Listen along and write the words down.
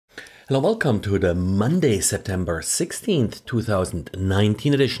Hello, welcome to the Monday, September 16th,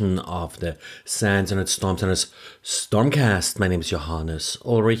 2019 edition of the SANS Internet Storm Center's Stormcast. My name is Johannes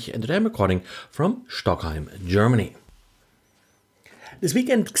Ulrich and today I'm recording from Stockholm, Germany. This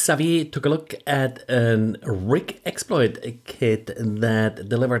weekend, Xavier took a look at a rig exploit kit that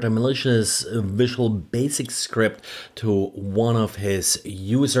delivered a malicious Visual Basic script to one of his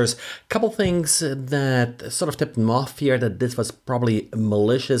users. A couple things that sort of tipped him off here that this was probably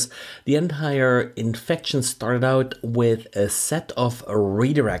malicious. The entire infection started out with a set of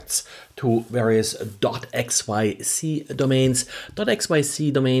redirects to various .xyz domains.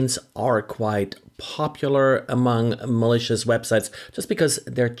 .xyz domains are quite popular among malicious websites just because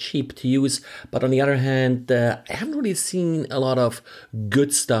they're cheap to use, but on the other hand, I haven't really seen a lot of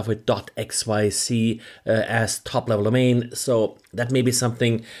good stuff with .xyz as top level domain, so that may be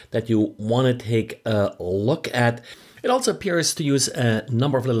something that you want to take a look at. It also appears to use a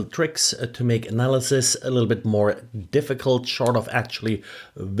number of little tricks to make analysis a little bit more difficult, short of actually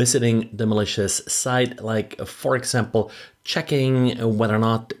visiting the malicious site, like, for example, checking whether or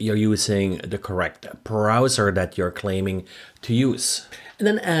not you're using the correct browser that you're claiming to use. And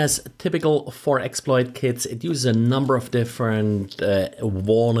then, as typical for exploit kits, it uses a number of different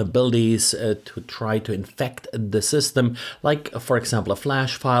vulnerabilities to try to infect the system. Like, for example, a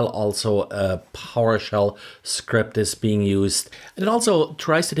flash file, also a PowerShell script is being used. And it also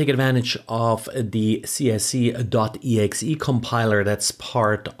tries to take advantage of the csc.exe compiler that's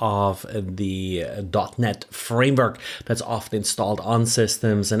part of the .NET framework that's often installed on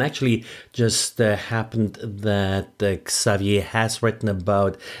systems. And actually just happened that Xavier has written about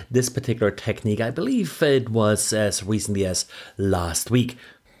this particular technique. I believe it was as recently as last week.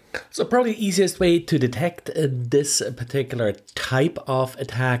 So probably the easiest way to detect this particular type of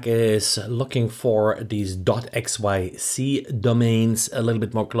attack is looking for these .xyz domains a little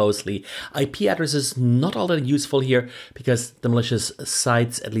bit more closely. IP addresses not all that useful here because the malicious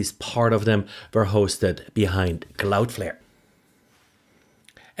sites, at least part of them, were hosted behind Cloudflare.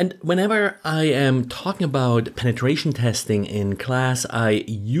 And whenever I am talking about penetration testing in class, I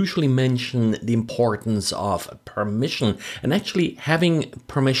usually mention the importance of permission and actually having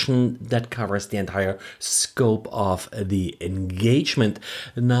permission that covers the entire scope of the engagement.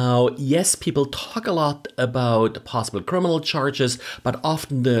 Now, yes, people talk a lot about possible criminal charges, but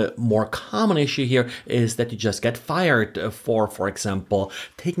often the more common issue here is that you just get fired for example,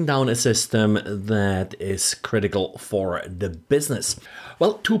 taking down a system that is critical for the business.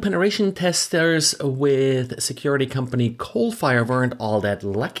 Well, two penetration testers with security company Coalfire weren't all that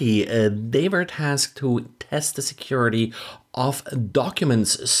lucky. They were tasked to test the security of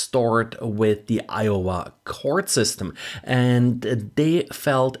documents stored with the Iowa court system, and they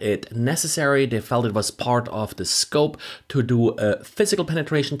felt it necessary, they felt it was part of the scope to do a physical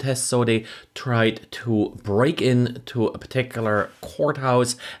penetration test, so they tried to break into a particular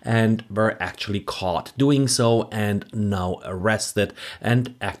courthouse and were actually caught doing so and now arrested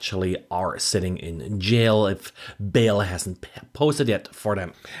and actually are sitting in jail if bail hasn't posted yet for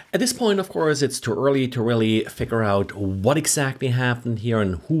them. At this point, of course, it's too early to really figure out what exactly happened here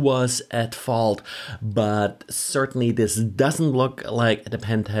and who was at fault, but certainly this doesn't look like the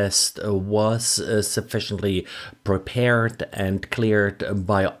pen test was sufficiently prepared and cleared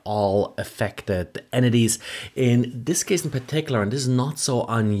by all affected entities. In this case in particular, and this is not so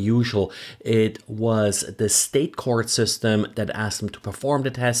unusual, it was the state court system that asked them to perform the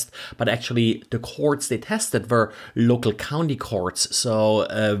test, but actually the courts they tested were local county courts, so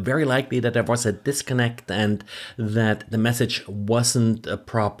very likely that there was a disconnect and that the message wasn't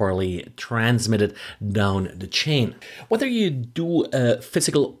properly transmitted down the chain. Whether you do a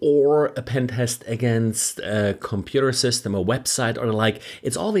physical or a pen test against a computer system, a website or the like,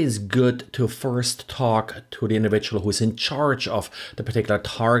 it's always good to first talk to the individual who's in charge of the particular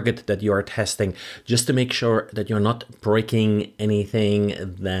target that you are testing, just to make sure that you're not breaking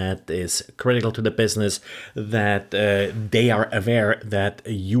anything that is critical to the business, that they are aware that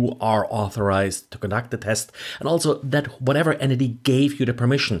you are authorized to conduct the test, and also that whatever entity gave you the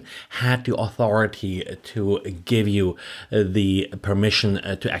permission had the authority to give you the permission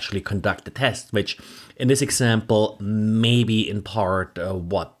to actually conduct the test, which in this example may be in part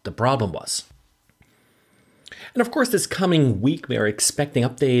what the problem was. And of course, this coming week, we are expecting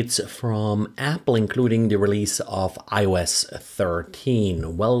updates from Apple, including the release of iOS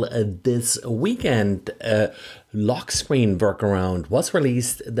 13. Well, this weekend, lock screen workaround was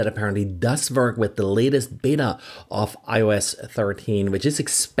released that apparently does work with the latest beta of iOS 13, which is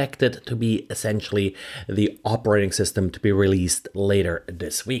expected to be essentially the operating system to be released later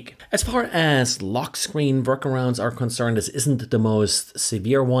this week. As far as lock screen workarounds are concerned, this isn't the most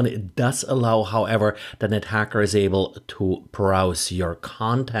severe one. It does allow, however, that an attacker is able to browse your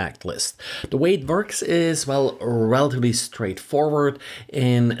contact list. The way it works is, well, relatively straightforward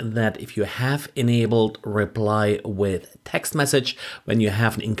in that if you have enabled reply with text message when you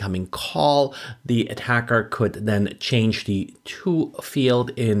have an incoming call, the attacker could then change the to field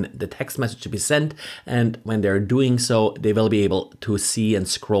in the text message to be sent, and when they're doing so, they will be able to see and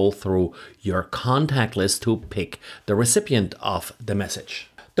scroll through your contact list to pick the recipient of the message.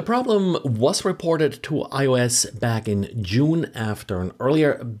 The problem was reported to iOS back in June after an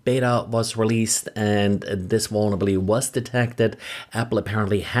earlier beta was released, and this vulnerability was detected. Apple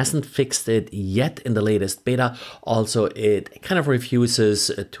apparently hasn't fixed it yet in the latest beta. Also, it kind of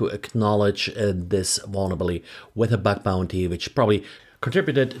refuses to acknowledge this vulnerability with a bug bounty, which probably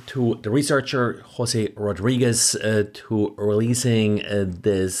contributed to the researcher Jose Rodriguez to releasing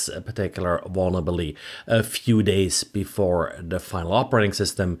this particular vulnerability a few days before the final operating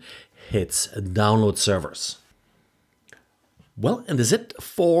system hits download servers. Well, and that's it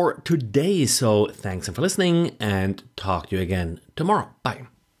for today. So thanks for listening, and talk to you again tomorrow. Bye.